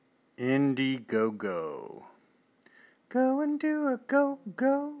Indiegogo. Go and do a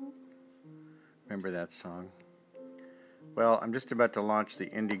go-go. Remember that song? Well, I'm just about to launch the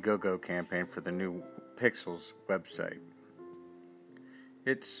Indiegogo campaign for the new P1xels website.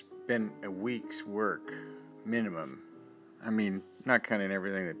 It's been a week's work, minimum. I mean, not counting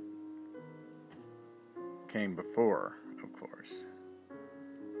everything that came before, of course.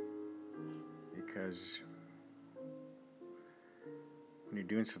 Because when you're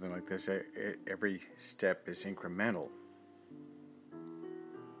doing something like this, every step is incremental.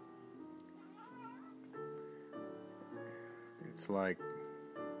 It's like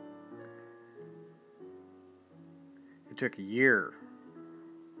it took a year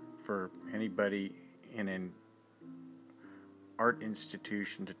for anybody in an art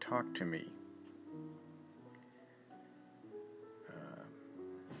institution to talk to me.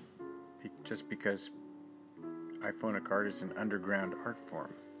 Just because iPhonic art is an underground art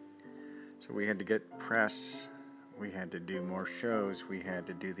form. So we had to get press, we had to do more shows, we had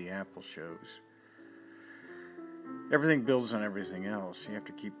to do the Apple shows. Everything builds on everything else. You have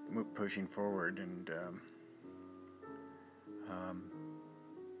to keep pushing forward and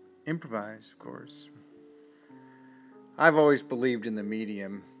improvise, of course. I've always believed in the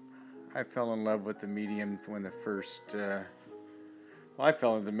medium. I fell in love with the medium when the first... I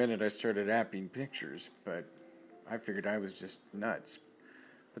fell in the minute I started apping pictures, but I figured I was just nuts.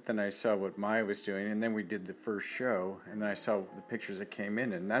 But then I saw what Maya was doing, and then we did the first show, and then I saw the pictures that came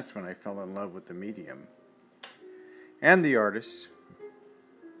in, and that's when I fell in love with the medium. And the artists.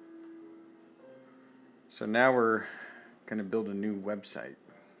 So now we're going to build a new website,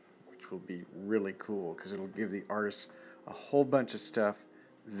 which will be really cool, because it'll give the artists a whole bunch of stuff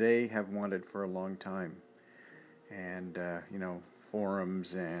they have wanted for a long time. And,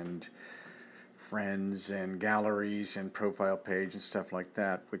 forums and friends and galleries and profile page and stuff like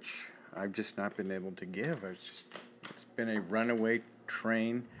that, which I've just not been able to give. It's been a runaway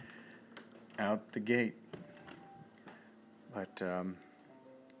train out the gate. But,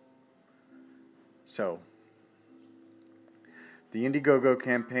 so, the Indiegogo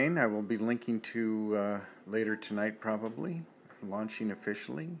campaign I will be linking to later tonight probably, launching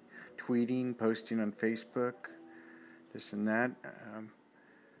officially, tweeting, posting on Facebook, this and that.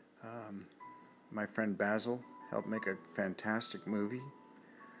 My friend Basil helped make a fantastic movie.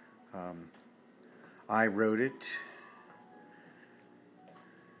 I wrote it.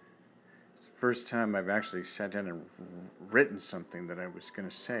 It's the first time I've actually sat down and written something that I was going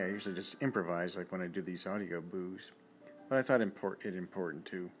to say. I usually just improvise, like when I do these audio boos. But I thought it important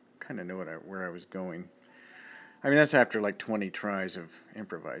to kind of know where I was going. I mean, that's after like 20 tries of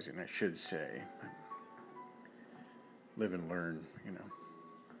improvising, I should say. Live and learn,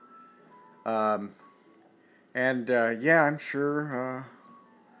 I'm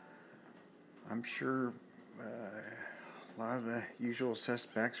sure a lot of the usual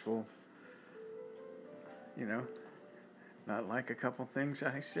suspects will, not like a couple things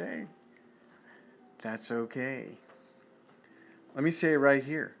I say. That's okay. Let me say it right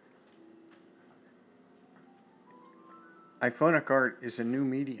here. iPhonic art is a new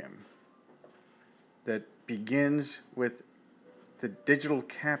medium that begins with the digital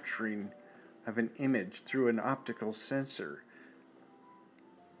capturing of an image through an optical sensor.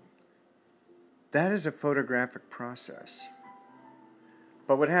 That is a photographic process.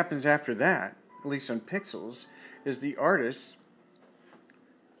 But what happens after that, at least on P1xels, is the artists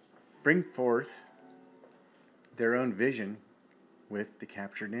bring forth their own vision with the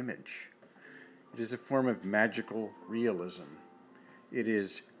captured image. It is a form of magical realism. It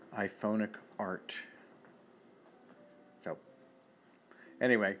is iPhonic art. So,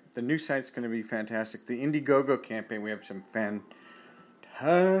 anyway, the new site's going to be fantastic. The Indiegogo campaign, we have some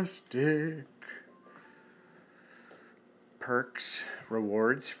fantastic perks,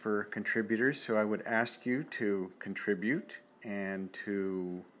 rewards for contributors. So I would ask you to contribute and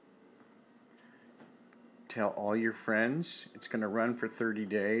to tell all your friends. It's going to run for 30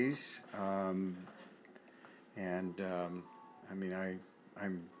 days. I'm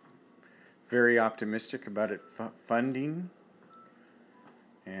very optimistic about it funding.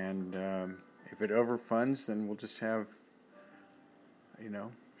 And if it overfunds, then we'll just have,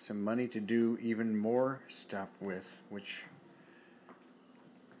 some money to do even more stuff with, which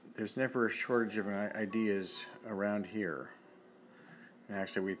there's never a shortage of ideas around here. And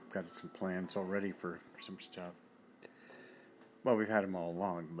actually, we've got some plans already for some stuff. Well, we've had them all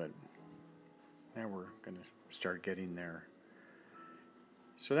along, but now we're going to start getting there.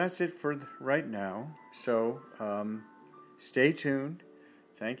 So that's it for right now. So stay tuned.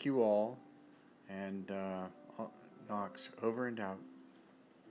 Thank you all. And Knox, over and out.